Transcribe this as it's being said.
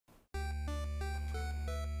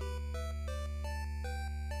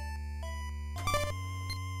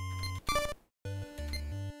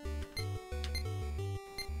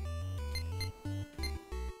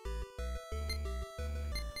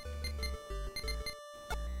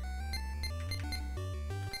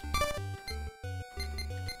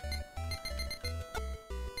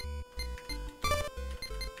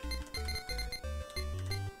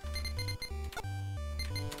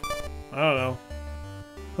I don't know.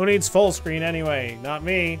 Who needs full screen anyway? Not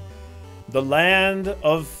me. The land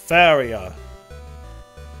of Faria.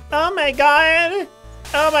 Oh my god!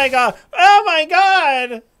 Oh my god! Oh my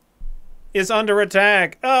god! Is under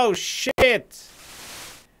attack. Oh shit!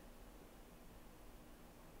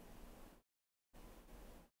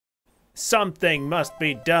 Something must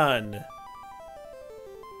be done.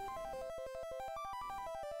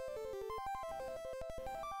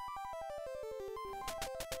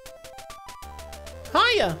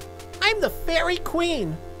 Hiya! I'm the Fairy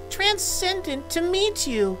Queen. Transcendent to meet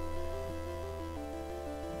you.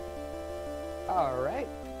 Alright.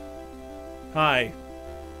 Hi.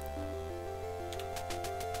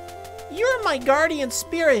 You're my guardian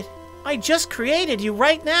spirit. I just created you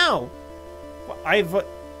right now. I've...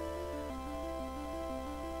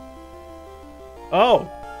 Oh.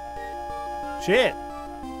 Shit.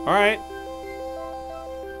 Alright.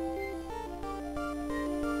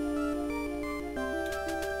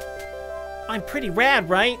 I'm pretty rad,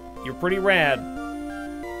 right? You're pretty rad.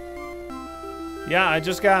 Yeah,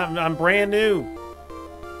 I'm brand new.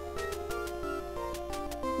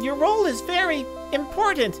 Your role is very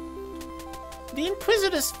important. The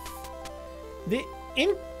Inquisitus... The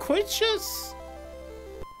Inquisitus...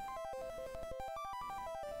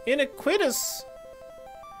 Iniquitous...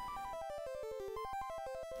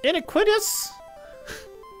 Iniquitous...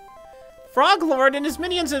 Frog Lord and his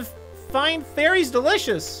minions have find fairies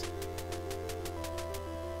delicious.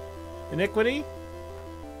 Iniquity?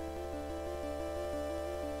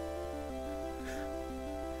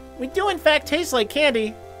 We do in fact taste like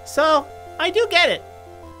candy, so I do get it.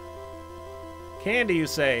 Candy, you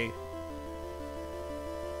say?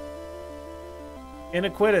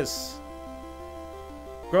 Iniquitous.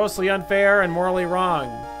 Grossly unfair and morally wrong.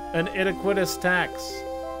 An iniquitous tax.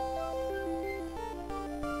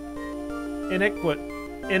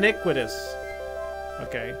 Iniquitous.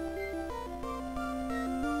 Okay.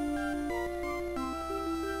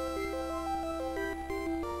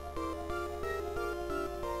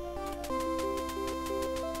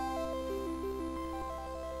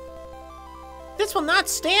 This will not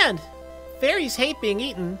stand. Fairies hate being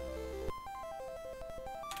eaten.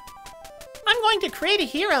 I'm going to create a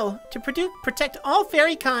hero to protect all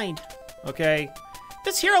fairy kind. Okay.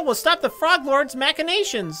 This hero will stop the Frog Lord's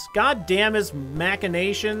machinations. God damn his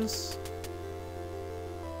machinations.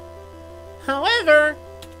 However,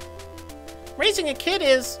 raising a kid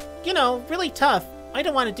is, you know, really tough. I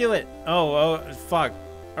don't want to do it. Oh, fuck.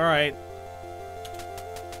 Alright.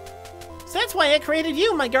 So that's why I created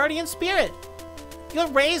you, my guardian spirit. You'll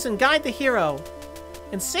raise and guide the hero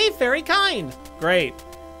and save fairy kind. Great.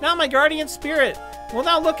 Now my guardian spirit will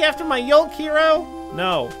thou look after my Yolk hero?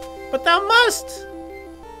 No. But thou must.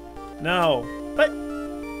 No. But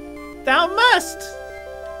thou must.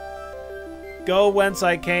 Go whence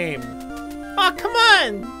I came. Oh, come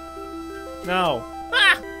on. No.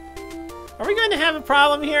 Ah! Are we going to have a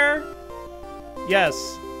problem here? Yes.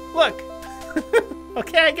 Look.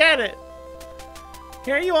 Okay, I get it.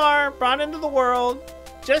 Here you are, brought into the world,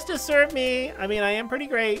 just to serve me. I mean, I am pretty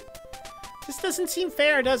great. This doesn't seem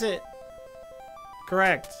fair, does it?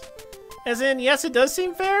 Correct. As in, yes, it does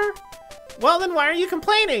seem fair? Well, then why are you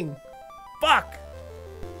complaining? Fuck.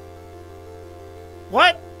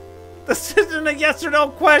 What? This isn't a yes or no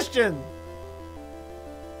question.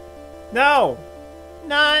 No.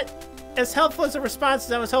 Not as helpful as a response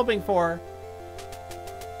as I was hoping for.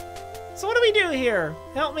 So what do we do here?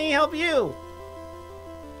 Help me, help you.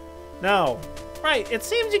 No. Right, it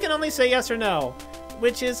seems you can only say yes or no,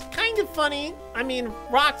 which is kind of funny. I mean,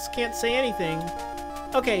 rocks can't say anything.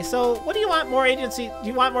 Okay, so what do you want? More agency? Do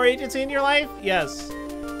you want more agency in your life? Yes.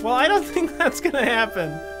 Well, I don't think that's gonna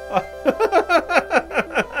happen.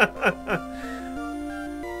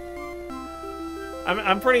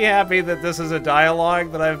 I'm pretty happy that this is a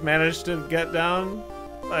dialogue that I've managed to get down.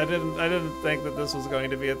 I didn't think that this was going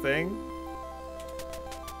to be a thing.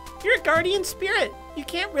 You're a guardian spirit. You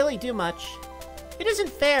can't really do much. It isn't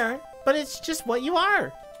fair, but it's just what you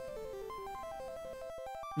are.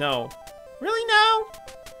 No. Really, no?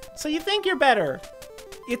 So you think you're better?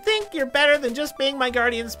 You think you're better than just being my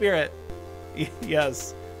guardian spirit?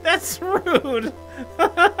 Yes. That's rude.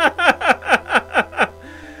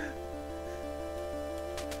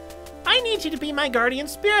 I need you to be my guardian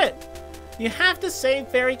spirit. You have to save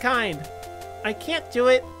fairy kind. I can't do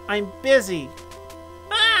it. I'm busy.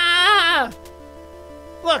 Ah!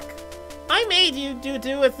 Look, I made you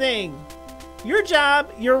do a thing. Your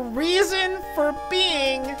job, your reason for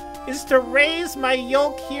being, is to raise my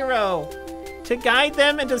Yolk hero, to guide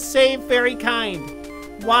them and to save fairy kind.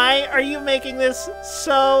 Why are you making this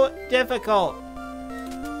so difficult?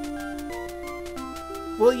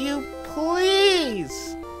 Will you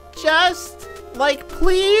please, just like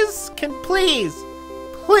please, can please,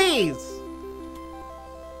 please.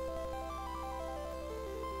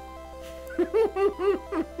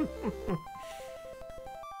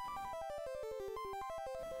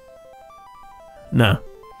 No.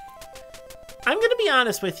 I'm gonna be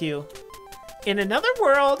honest with you. In another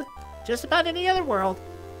world, just about any other world,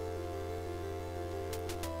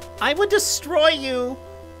 I would destroy you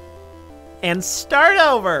and start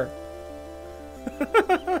over.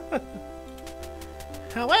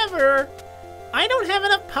 However, I don't have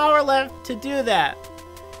enough power left to do that.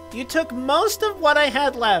 You took most of what I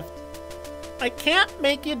had left. I can't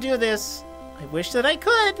make you do this. I wish that I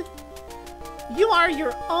could. You are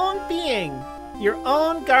your own being, your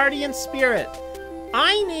own guardian spirit.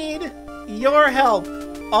 I need your help.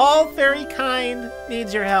 All fairy kind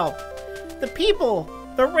needs your help. The people,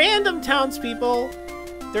 the random townspeople,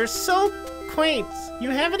 they're so quaint. You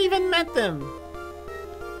haven't even met them.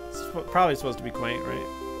 It's probably supposed to be quaint, right?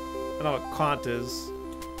 I don't know what quant is.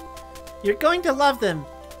 You're going to love them.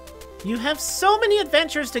 You have so many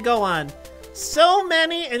adventures to go on. So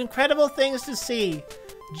many incredible things to see.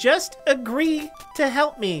 Just agree to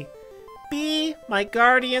help me. Be my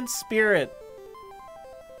guardian spirit.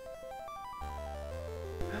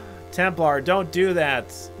 Templar, don't do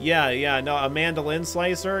that. Yeah, no, a mandolin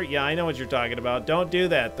slicer? Yeah, I know what you're talking about. Don't do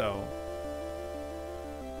that, though.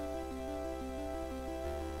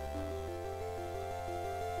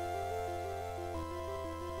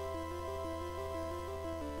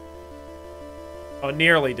 Oh,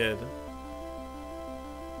 nearly did.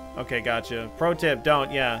 Okay, gotcha. Pro tip,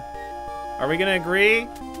 don't, yeah. Are we gonna agree?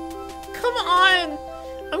 Come on!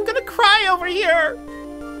 I'm gonna cry over here!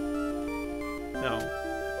 No.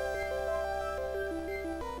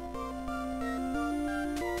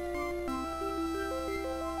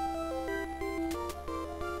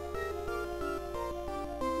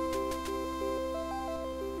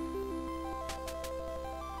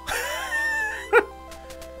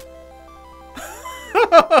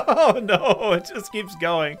 Oh no, it just keeps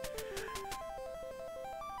going.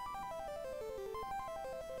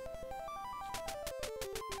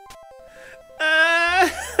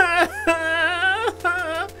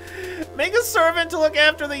 Make a servant to look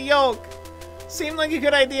after the Yolk. Seemed like a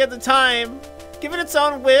good idea at the time. Give it its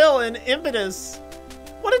own will and impetus.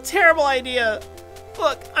 What a terrible idea.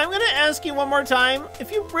 Look, I'm gonna ask you one more time.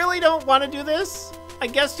 If you really don't want to do this, I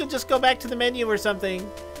guess you'll just go back to the menu or something.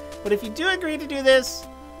 But if you do agree to do this,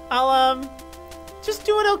 I'll, just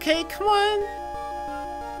do it, okay? Come on.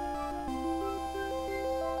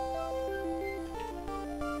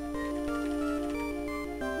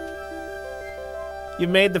 You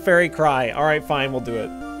made the fairy cry. Alright, fine, we'll do it.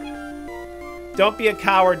 Don't be a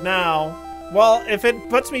coward now. Well, if it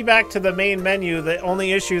puts me back to the main menu, the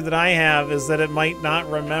only issue that I have is that it might not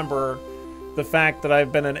remember the fact that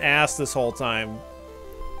I've been an ass this whole time.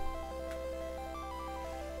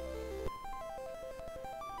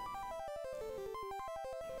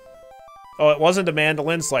 Oh, it wasn't a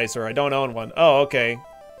mandolin slicer. I don't own one. Oh, okay.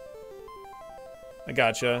 I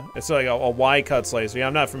gotcha. It's like a Y-cut slicer. Yeah,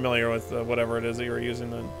 I'm not familiar with whatever it is that you were using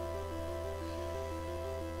then.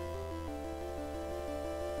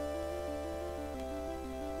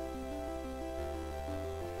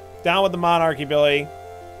 Down with the monarchy, Billy.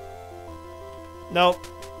 Nope.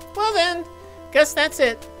 Well then, guess that's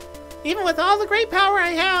it. Even with all the great power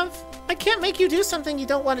I have, I can't make you do something you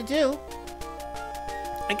don't want to do.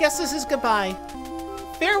 I guess this is goodbye.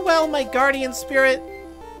 Farewell, my guardian spirit.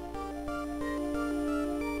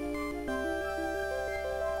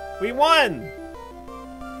 We won!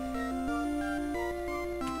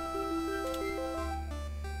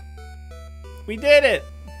 We did it!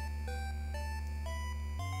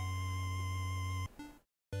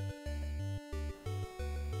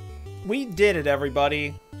 We did it,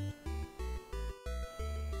 everybody.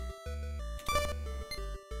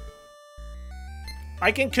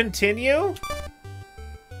 I can continue?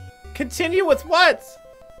 Continue with what?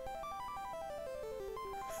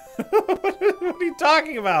 What are you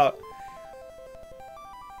talking about?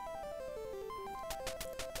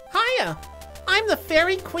 Hiya! I'm the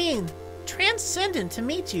Fairy Queen. Transcendent to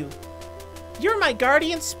meet you. You're my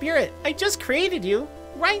guardian spirit. I just created you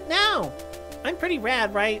right now. I'm pretty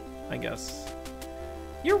rad, right? I guess.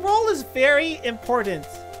 Your role is very important.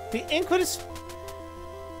 The Inquisitus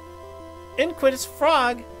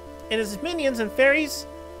Frog and his minions and fairies,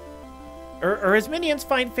 or his minions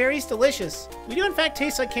find fairies delicious. We do in fact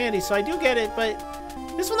taste like candy, so I do get it, but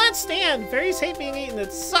this will not stand. Fairies hate being eaten.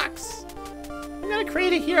 It sucks. I'm gonna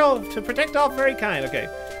create a hero to protect all fairy kind. Okay.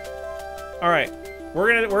 All right.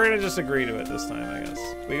 We're gonna just agree to it this time, I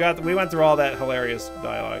guess. We went through all that hilarious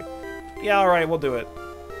dialogue. Yeah, all right, we'll do it.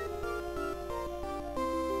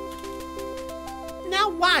 Now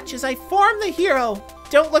watch as I form the hero.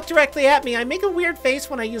 Don't look directly at me. I make a weird face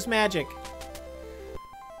when I use magic.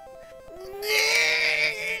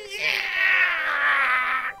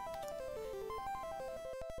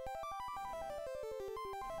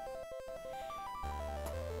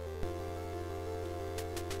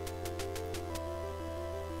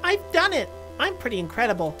 I've done it. I'm pretty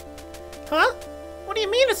incredible. Huh? What do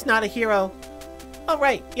you mean it's not a hero? Oh,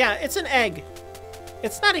 right. Yeah, it's an egg.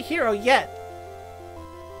 It's not a hero yet.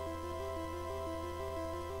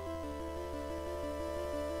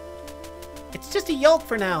 It's just a Yolk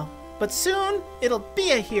for now, but soon it'll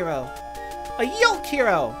be a hero. A Yolk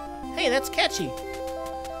hero! Hey, that's catchy.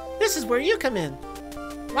 This is where you come in.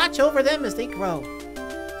 Watch over them as they grow.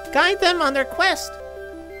 Guide them on their quest.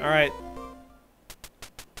 Alright.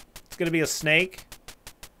 It's gonna be a snake.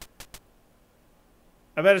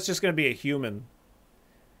 I bet it's just gonna be a human.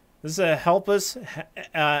 This is a helpless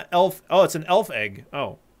elf. Oh, it's an elf egg.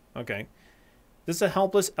 Oh, okay. This is a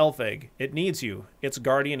helpless elf egg. It needs you, its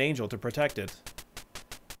guardian angel, to protect it.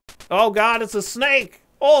 Oh god, it's a snake!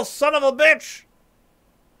 Oh, son of a bitch!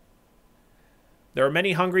 There are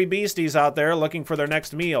many hungry beasties out there looking for their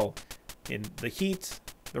next meal. In the heat,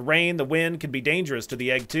 the rain, the wind can be dangerous to the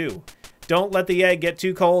egg too. Don't let the egg get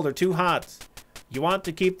too cold or too hot. You want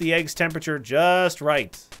to keep the egg's temperature just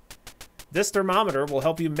right. This thermometer will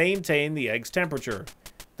help you maintain the egg's temperature.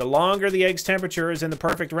 The longer the egg's temperature is in the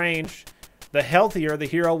perfect range, the healthier the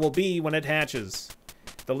hero will be when it hatches.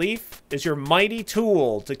 The leaf is your mighty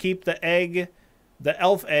tool to keep the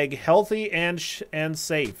elf egg, healthy and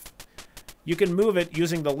safe. You can move it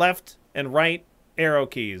using the left and right arrow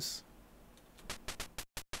keys.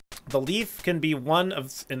 The leaf can be in one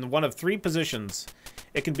of three positions.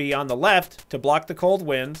 It can be on the left to block the cold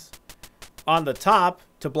wind, on the top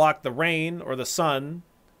to block the rain or the sun,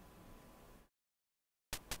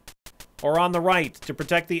 or on the right to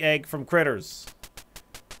protect the egg from critters.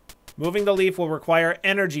 Moving the leaf will require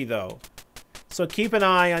energy, though, so keep an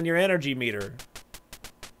eye on your energy meter.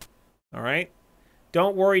 Alright?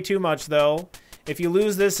 Don't worry too much, though. If you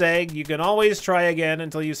lose this egg, you can always try again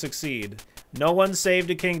until you succeed. No one saved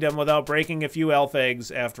a kingdom without breaking a few elf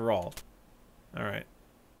eggs, after all. Alright.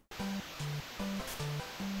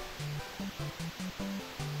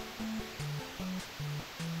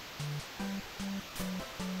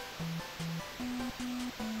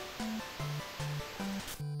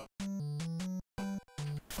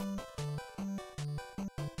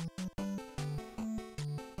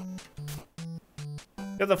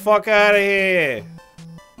 Get the fuck out of here!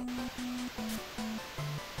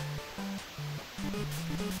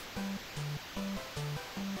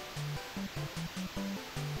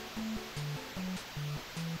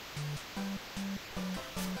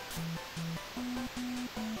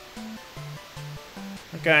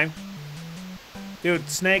 Okay. Dude,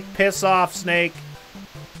 snake, piss off, snake.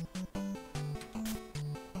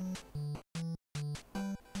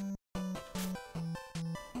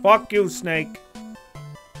 Fuck you, snake.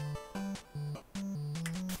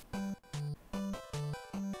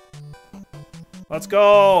 Let's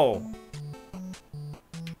go!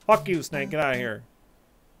 Fuck you, snake. Get out of here.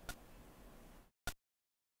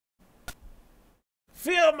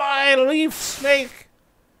 Feel my leaf, snake!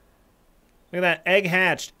 Look at that. Egg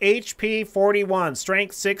hatched. HP 41.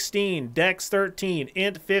 Strength 16. Dex 13.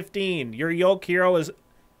 Int 15. Your Yolk hero is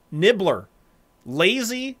nibbler.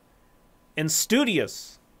 Lazy and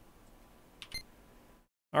studious.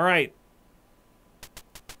 Alright.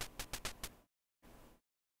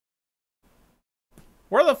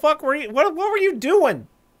 Where the fuck were you? What were you doing?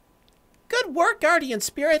 Good work, Guardian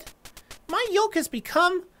Spirit. My Yolk has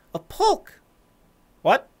become a pulk.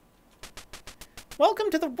 What?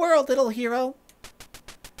 Welcome to the world, little hero.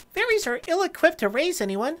 Fairies are ill-equipped to raise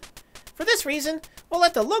anyone. For this reason, we'll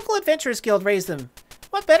let the local Adventurers Guild raise them.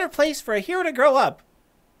 What better place for a hero to grow up?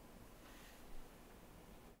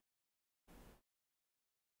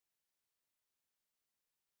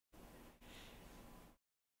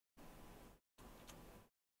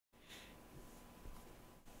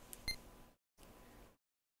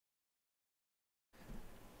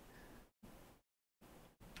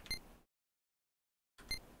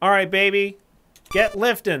 All right, baby. Get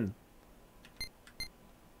lifting.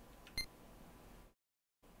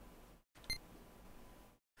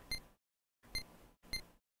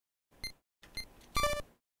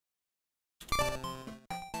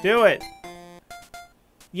 Do it.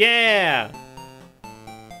 Yeah.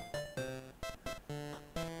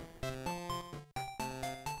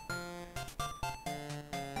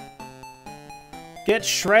 Get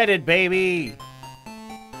shredded, baby!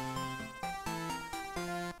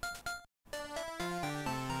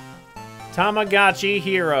 Tamagotchi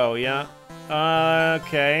hero, yeah.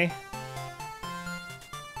 Okay.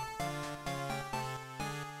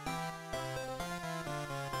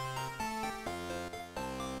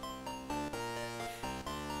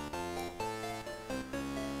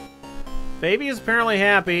 Baby is apparently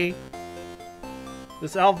happy.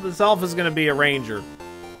 This elf is gonna be a ranger.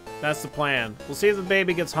 That's the plan. We'll see if the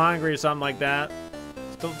baby gets hungry or something like that.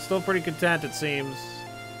 Still pretty content, it seems.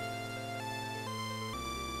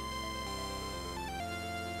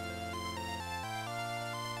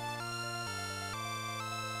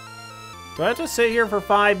 Do I have to sit here for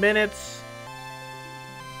 5 minutes?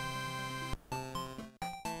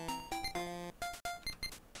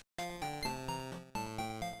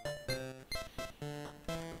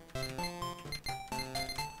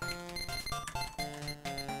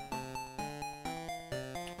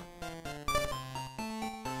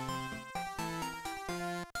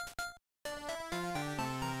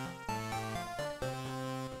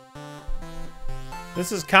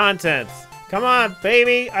 This is content. Come on,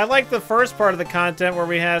 baby. I like the first part of the content where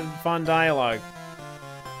we had fun dialogue.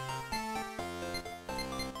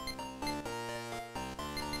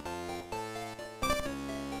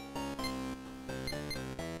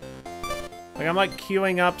 Like, I'm like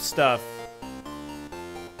queuing up stuff.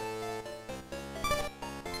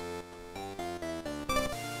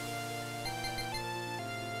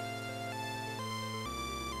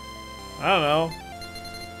 I don't know.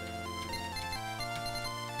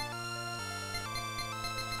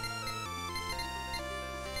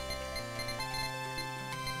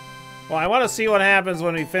 Well, I want to see what happens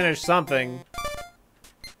when we finish something.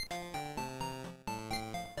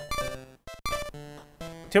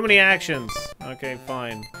 Too many actions. Okay,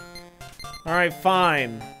 fine. Alright,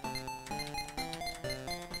 fine.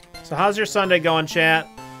 So how's your Sunday going, chat?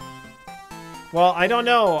 Well, I don't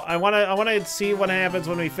know. I wanna see what happens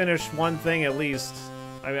when we finish one thing at least.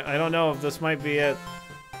 I don't know if this might be it.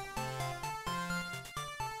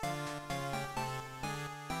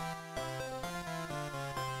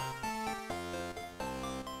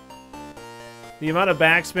 The amount of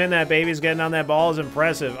backspin that baby's getting on that ball is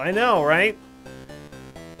impressive. I know, right?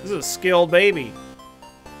 This is a skilled baby.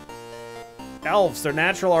 Elves, they're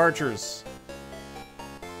natural archers.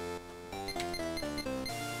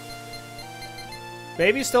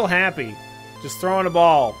 Baby's still happy. Just throwing a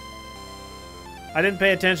ball. I didn't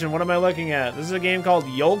pay attention. What am I looking at? This is a game called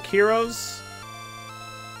Yolk Heroes?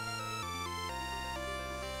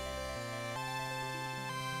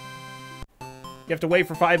 You have to wait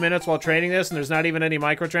for 5 minutes while training this, and there's not even any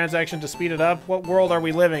microtransaction to speed it up? What world are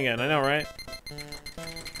we living in? I know, right?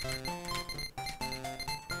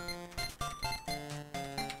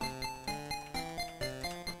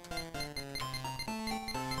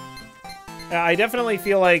 I definitely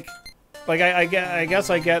feel like I guess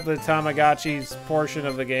I get the Tamagotchi's portion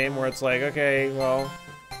of the game where it's like, okay, well...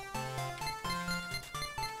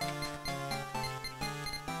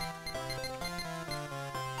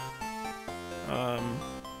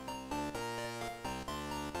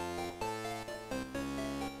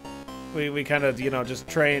 We kind of, you know, just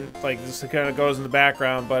train, like, this kind of goes in the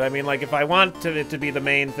background, but I mean, like, if I want it to be the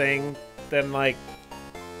main thing, then, like,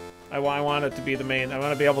 I want it to be the main, I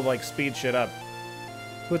want to be able to, like, speed shit up.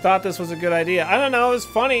 Who thought this was a good idea? I don't know, it was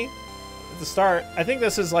funny at the start. I think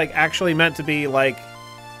this is, like, actually meant to be, like,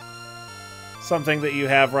 something that you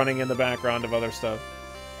have running in the background of other stuff.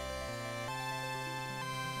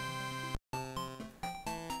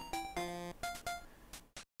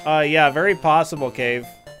 Yeah, very possible, Cave.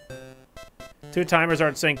 2 timers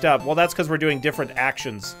aren't synced up. Well, that's because we're doing different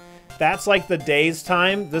actions. That's like the day's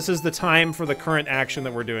time. This is the time for the current action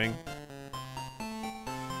that we're doing.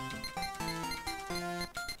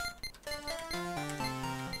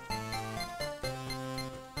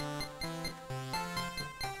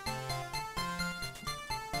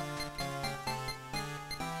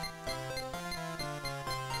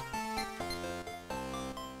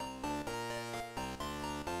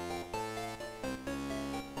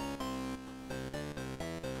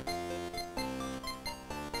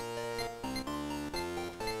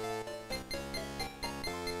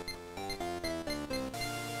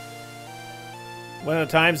 When the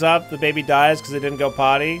time's up, the baby dies because they didn't go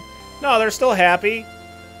potty. No, they're still happy.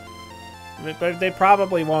 But they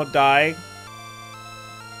probably won't die.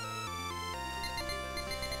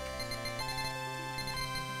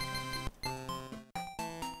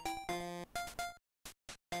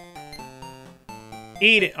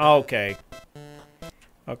 Eat it. Okay.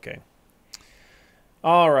 Okay.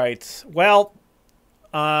 All right. Well,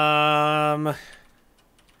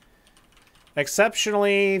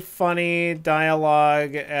 Exceptionally funny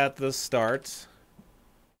dialogue at the start.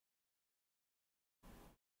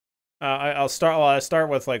 I'll start. Well, I start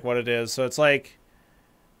with like what it is. So it's like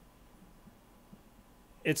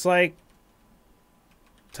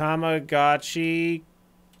Tamagotchi,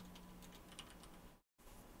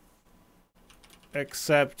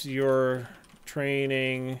 except you're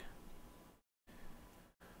training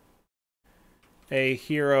a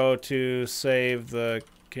hero to save the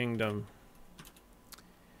kingdom.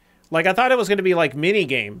 Like, I thought it was going to be like mini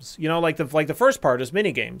games, you know, like the first part is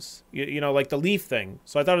mini games, you know, like the leaf thing.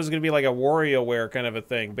 So I thought it was going to be like a WarioWare kind of a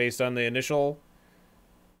thing based on the initial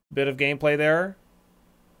bit of gameplay there.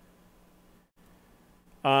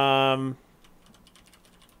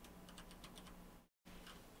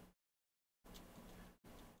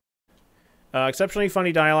 Exceptionally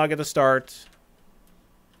funny dialogue at the start.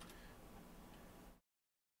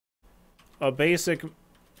 A basic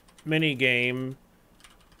mini game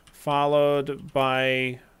followed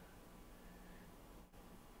by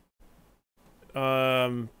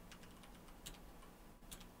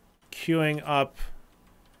queuing up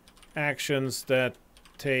actions that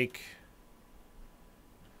take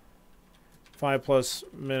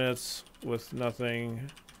 5+ minutes with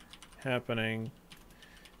nothing happening.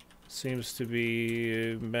 Seems to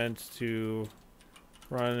be meant to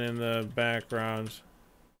run in the background.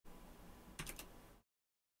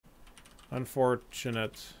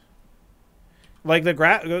 Unfortunate. Like the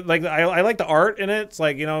I like the art in it. It's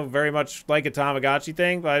like, you know, very much like a Tamagotchi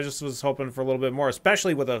thing, but I just was hoping for a little bit more,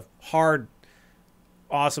 especially with a hard,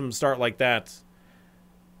 awesome start like that.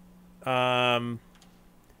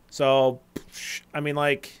 So, I mean,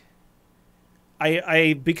 like,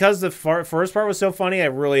 because the first part was so funny, I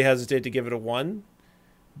really hesitate to give it a 1.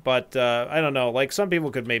 But I don't know. Like, some people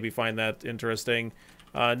could maybe find that interesting.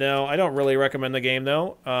 No, I don't really recommend the game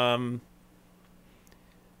though.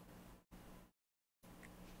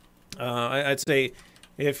 I'd say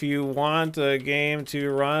if you want a game to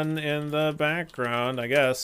run in the background, I guess.